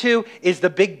not into is the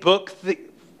big book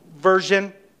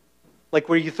version, like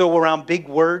where you throw around big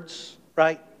words,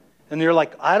 right? And you're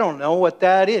like, I don't know what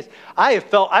that is.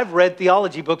 I've read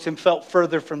theology books and felt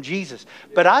further from Jesus.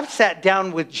 But I've sat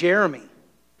down with Jeremy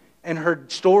and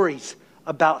heard stories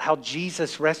about how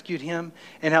Jesus rescued him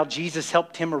and how Jesus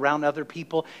helped him around other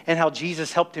people and how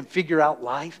Jesus helped him figure out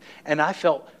life. And I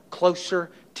felt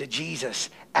closer to Jesus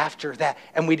after that.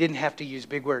 And we didn't have to use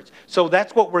big words. So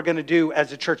that's what we're going to do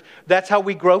as a church. That's how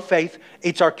we grow faith.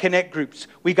 It's our connect groups.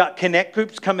 We got connect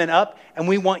groups coming up and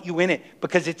we want you in it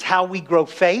because it's how we grow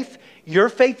faith. Your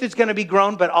faith is going to be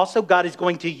grown, but also God is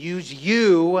going to use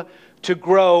you to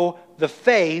grow the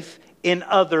faith in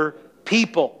other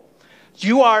people.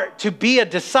 You are to be a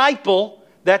disciple.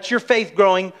 That's your faith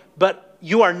growing, but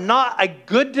you are not a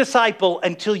good disciple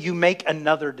until you make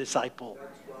another disciple.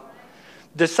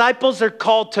 Disciples are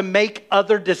called to make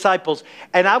other disciples.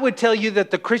 And I would tell you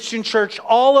that the Christian church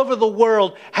all over the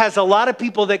world has a lot of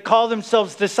people that call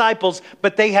themselves disciples,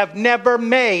 but they have never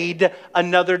made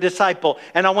another disciple.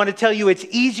 And I want to tell you, it's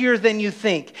easier than you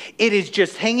think. It is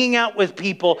just hanging out with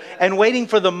people and waiting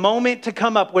for the moment to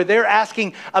come up where they're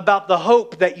asking about the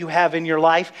hope that you have in your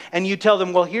life. And you tell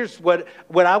them, well, here's what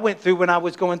I went through when I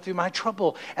was going through my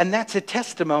trouble. And that's a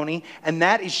testimony. And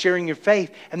that is sharing your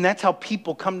faith. And that's how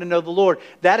people come to know the Lord.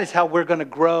 That is how we're going to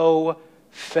grow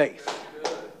faith.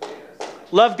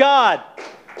 Love God,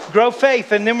 grow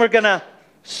faith, and then we're going to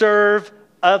serve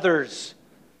others.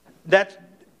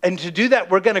 And to do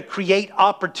that, we're going to create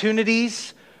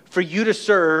opportunities for you to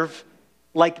serve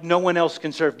like no one else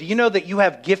can serve. Do you know that you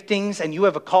have giftings and you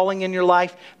have a calling in your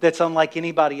life that's unlike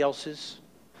anybody else's?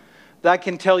 That I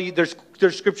can tell you, there's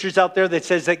scriptures out there that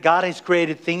says that God has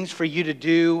created things for you to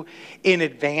do in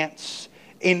advance,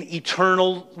 in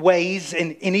eternal ways,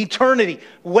 in eternity.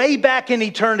 Way back in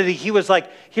eternity, he was like,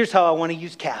 here's how I want to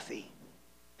use Kathy.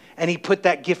 And he put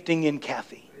that gifting in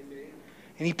Kathy. Amen.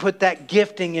 And he put that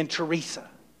gifting in Teresa.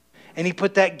 And he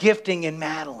put that gifting in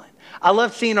Madeline. I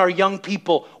love seeing our young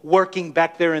people working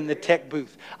back there in the tech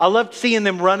booth. I love seeing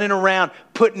them running around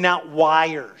putting out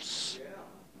wires. Yeah.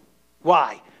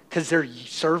 Why? Because they're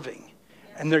serving.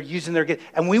 And they're using their gifts.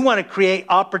 And we want to create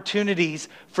opportunities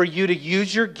for you to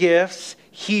use your gifts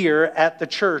here at the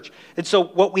church. And so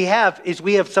what we have is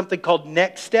we have something called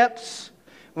Next Steps.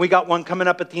 We got one coming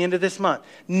up at the end of this month.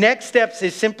 Next Steps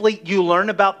is simply you learn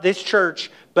about this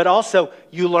church, but also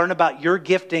you learn about your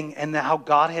gifting and how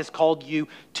God has called you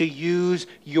to use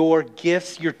your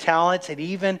gifts, your talents, and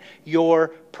even your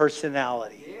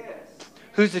personality. Yes.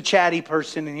 Who's a chatty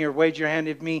person in here? Wave your hand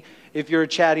at me. If you're a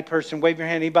chatty person, wave your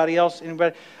hand. Anybody else?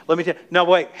 Anybody? Let me tell you. No,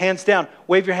 wait. Hands down.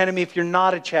 Wave your hand at me if you're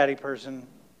not a chatty person.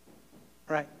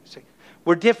 Right? See,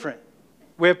 we're different.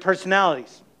 We have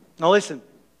personalities. Now listen.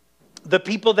 The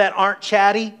people that aren't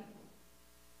chatty,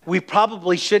 we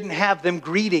probably shouldn't have them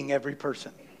greeting every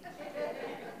person.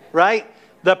 Right?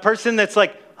 The person that's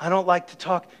like, I don't like to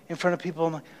talk in front of people.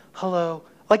 I'm like, hello.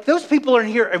 Like those people are in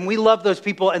here and we love those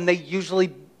people and they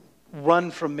usually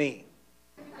run from me.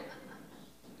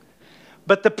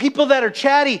 But the people that are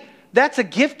chatty, that's a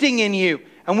gifting in you.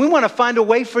 And we want to find a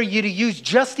way for you to use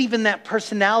just even that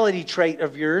personality trait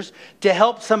of yours to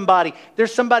help somebody.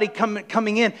 There's somebody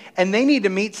coming in and they need to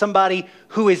meet somebody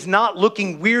who is not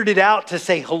looking weirded out to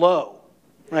say hello.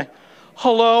 Right?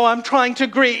 Hello, I'm trying to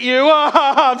greet you.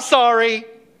 I'm sorry.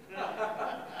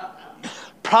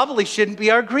 Probably shouldn't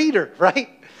be our greeter, right?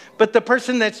 But the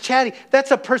person that's chatty,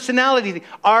 that's a personality thing.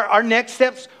 Our next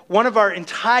steps, one of our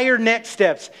entire next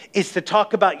steps is to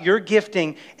talk about your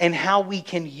gifting and how we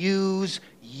can use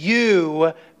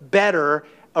you better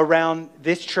around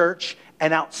this church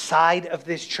and outside of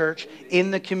this church,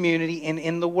 in the community and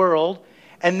in the world.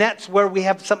 And that's where we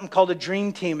have something called a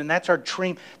dream team. And that's our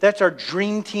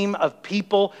dream team of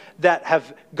people that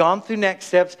have gone through next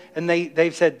steps. And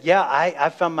they've said, yeah, I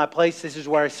found my place. This is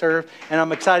where I serve. And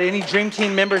I'm excited. Any dream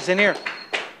team members in here?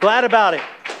 Glad about it.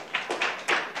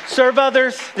 Serve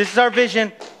others. This is our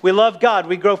vision. We love God.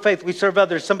 We grow faith. We serve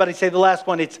others. Somebody say the last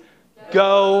one. It's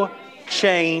go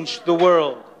change the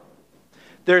world.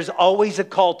 There's always a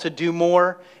call to do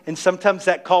more. And sometimes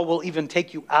that call will even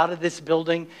take you out of this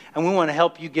building. And we want to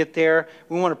help you get there.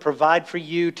 We want to provide for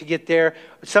you to get there.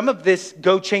 Some of this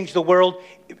go change the world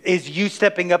is you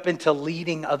stepping up into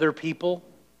leading other people.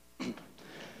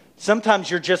 Sometimes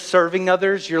you're just serving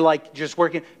others. You're like just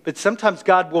working. But sometimes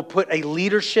God will put a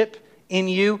leadership in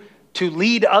you to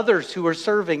lead others who are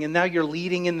serving. And now you're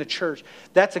leading in the church.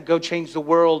 That's a go change the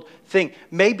world thing.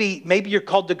 Maybe you're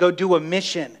called to go do a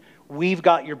mission. We've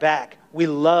got your back. We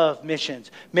love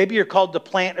missions. Maybe you're called to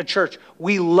plant a church.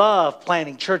 We love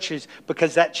planting churches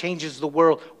because that changes the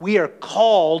world. We are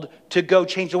called to go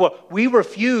change the world. We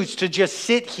refuse to just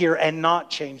sit here and not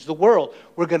change the world.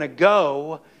 We're going to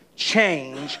go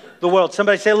change the world.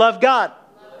 Somebody say, love God.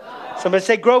 Somebody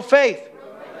say, grow faith.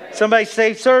 Somebody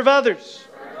say, serve others.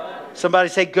 Somebody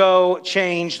say, go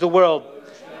change the world.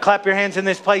 Clap your hands in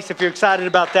this place if you're excited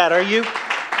about that. Are you?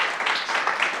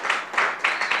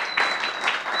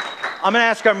 I'm going to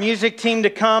ask our music team to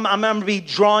come. I'm going to be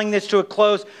drawing this to a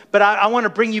close, but I want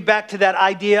to bring you back to that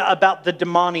idea about the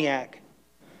demoniac.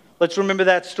 Let's remember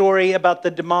that story about the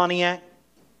demoniac.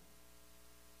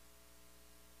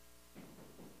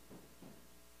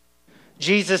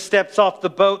 Jesus steps off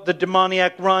the boat. The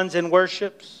demoniac runs and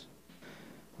worships.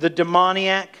 The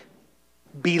demoniac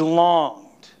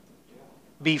belonged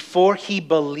before he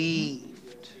believed.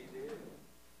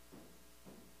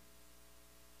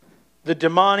 The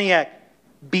demoniac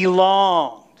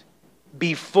belonged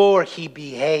before he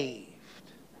behaved.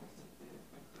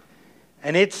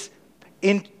 And it's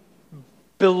in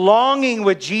belonging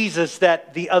with Jesus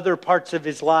that the other parts of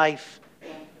his life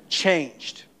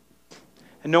changed.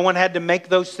 And no one had to make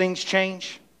those things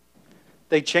change.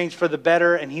 They changed for the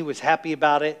better, and he was happy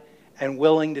about it and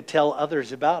willing to tell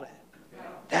others about it.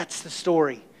 That's the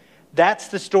story. That's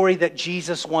the story that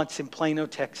Jesus wants in Plano,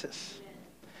 Texas.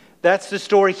 That's the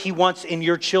story he wants in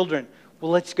your children. Well,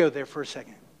 let's go there for a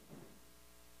second.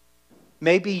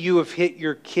 Maybe you have hit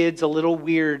your kids a little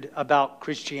weird about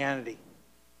Christianity.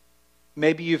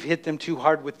 Maybe you've hit them too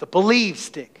hard with the believe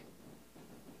stick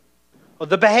or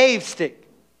the behave stick.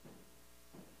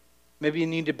 Maybe you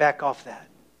need to back off that.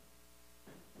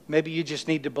 Maybe you just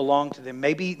need to belong to them.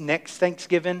 Maybe next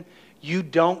Thanksgiving, you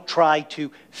don't try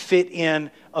to fit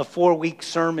in a 4-week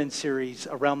sermon series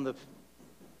around the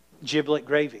giblet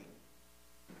gravy.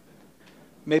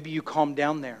 Maybe you calm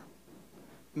down there.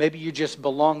 Maybe you just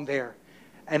belong there.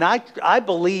 And I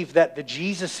believe that the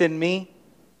Jesus in me,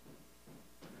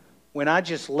 when I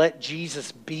just let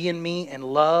Jesus be in me and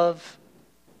love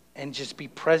and just be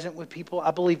present with people,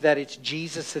 I believe that it's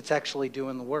Jesus that's actually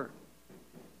doing the work.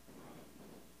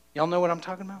 Y'all know what I'm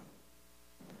talking about?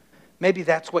 Maybe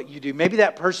that's what you do. Maybe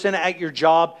that person at your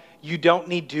job, you don't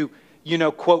need to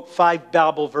quote 5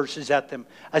 Bible verses at them.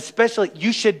 Especially,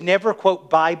 you should never quote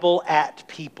Bible at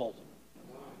people.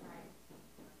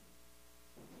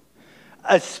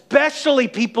 Especially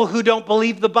people who don't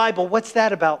believe the Bible. What's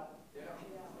that about?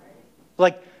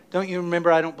 Like, don't you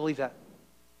remember? I don't believe that.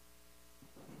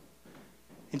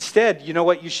 Instead, you know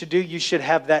what you should do? You should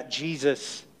have that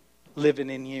Jesus living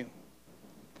in you.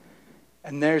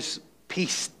 And there's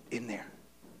peace in there.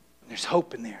 There's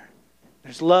hope in there.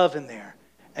 There's love in there.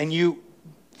 And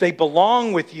they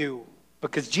belong with you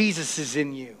because Jesus is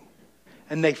in you.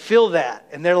 And they feel that.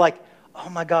 And they're like, oh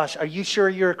my gosh, are you sure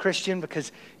you're a Christian?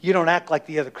 Because you don't act like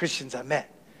the other Christians I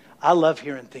met. I love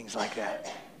hearing things like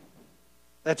that.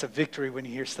 That's a victory when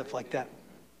you hear stuff like that.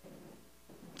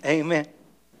 Amen.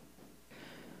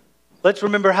 Let's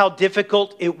remember how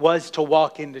difficult it was to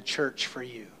walk into church for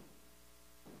you.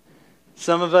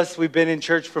 Some of us, we've been in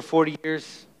church for 40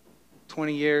 years,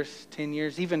 20 years, 10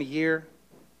 years, even a year,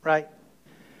 right?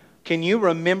 Can you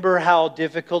remember how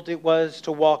difficult it was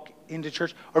to walk into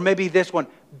church? Or maybe this one,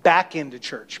 back into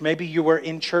church. Maybe you were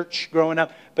in church growing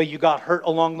up, but you got hurt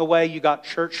along the way. You got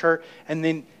church hurt. And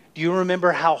then do you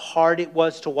remember how hard it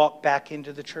was to walk back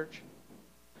into the church?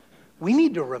 We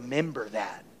need to remember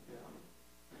that.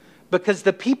 Because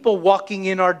the people walking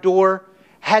in our door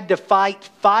had to fight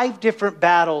 5 different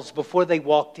battles before they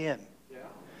walked in.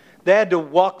 They had to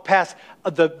walk past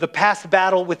the past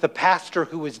battle with the pastor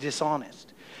who was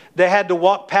dishonest. They had to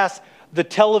walk past the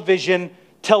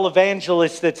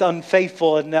televangelist that's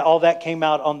unfaithful, and all that came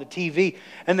out on the TV.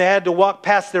 And they had to walk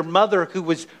past their mother who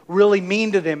was really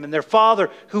mean to them, and their father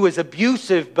who was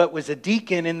abusive but was a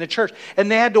deacon in the church.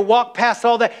 And they had to walk past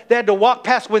all that. They had to walk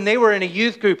past when they were in a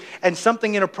youth group and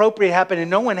something inappropriate happened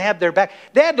and no one had their back.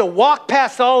 They had to walk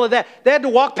past all of that. They had to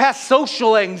walk past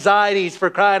social anxieties, for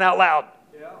crying out loud.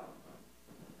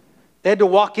 They had to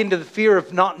walk into the fear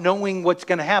of not knowing what's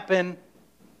going to happen.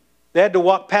 They had to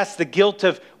walk past the guilt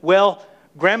of, well,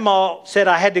 Grandma said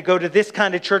I had to go to this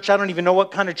kind of church. I don't even know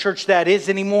what kind of church that is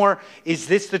anymore. Is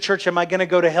this the church? Am I going to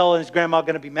go to hell, and is Grandma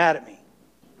going to be mad at me?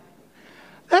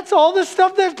 That's all the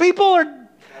stuff that people are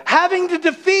having to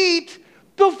defeat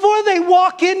before they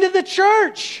walk into the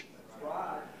church.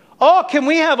 Oh, can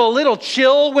we have a little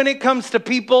chill when it comes to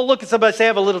people? Look at somebody, say,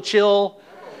 have a little chill.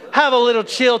 Have a little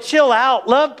chill. Chill out.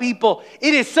 Love people.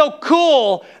 It is so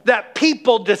cool that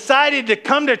people decided to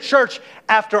come to church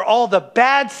after all the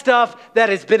bad stuff that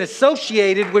has been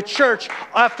associated with church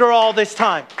after all this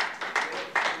time.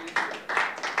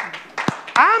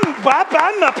 I'm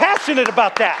passionate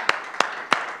about that.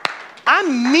 I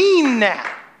mean that.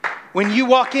 When you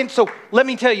walk in, so let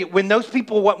me tell you, when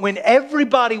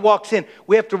everybody walks in,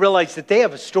 we have to realize that they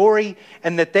have a story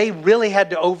and that they really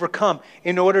had to overcome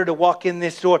in order to walk in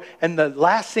this door. And the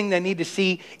last thing they need to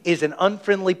see is an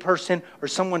unfriendly person or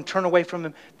someone turn away from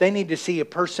them. They need to see a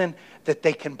person that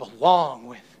they can belong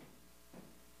with.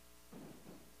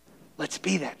 Let's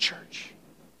be that church.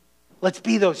 Let's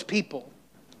be those people.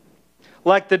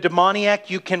 Like the demoniac,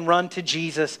 you can run to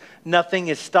Jesus. Nothing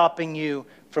is stopping you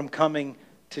from coming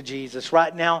to Jesus.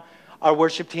 Right now, our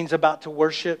worship team's about to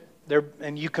worship.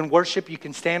 And you can worship. You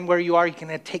can stand where you are. You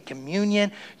can take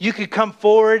communion. You could come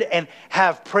forward and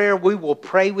have prayer. We will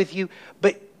pray with you.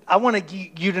 But I want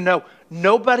you to know,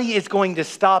 nobody is going to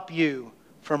stop you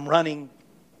from running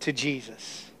to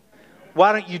Jesus.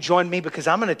 Why don't you join me? Because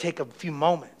I'm going to take a few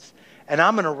moments and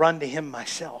I'm going to run to Him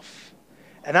myself.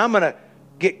 And I'm going to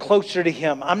get closer to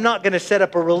Him. I'm not going to set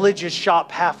up a religious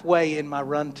shop halfway in my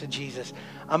run to Jesus.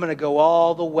 I'm going to go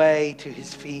all the way to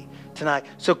His feet tonight.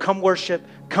 So come worship,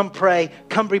 come pray,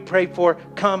 come be prayed for,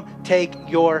 come take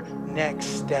your next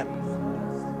step.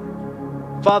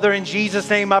 Father, in Jesus'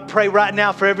 name, I pray right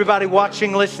now for everybody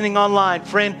watching, listening online.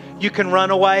 Friend, you can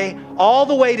run away all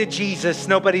the way to Jesus.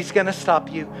 Nobody's going to stop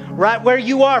you. Right where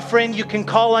you are, friend, you can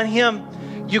call on Him.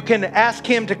 You can ask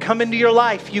Him to come into your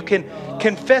life. You can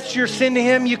confess your sin to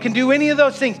Him. You can do any of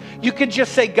those things. You can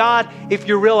just say, God, if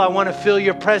you're real, I want to feel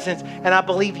your presence. And I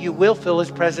believe you will feel His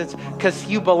presence because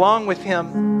you belong with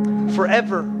Him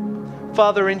forever.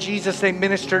 Father, in Jesus' name,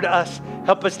 minister to us.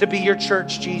 Help us to be your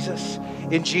church, Jesus.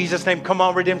 In Jesus' name, come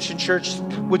on, Redemption Church.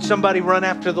 Would somebody run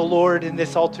after the Lord in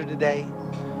this altar today?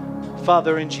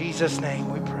 Father, in Jesus'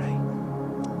 name we pray.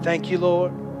 Thank you,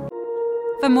 Lord.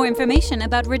 For more information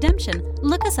about Redemption,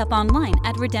 look us up online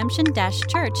at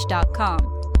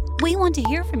redemption-church.com. We want to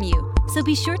hear from you, so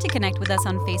be sure to connect with us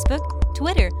on Facebook,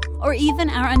 Twitter, or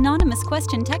even our anonymous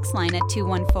question text line at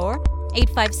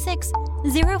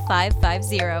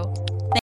 214-856-0550.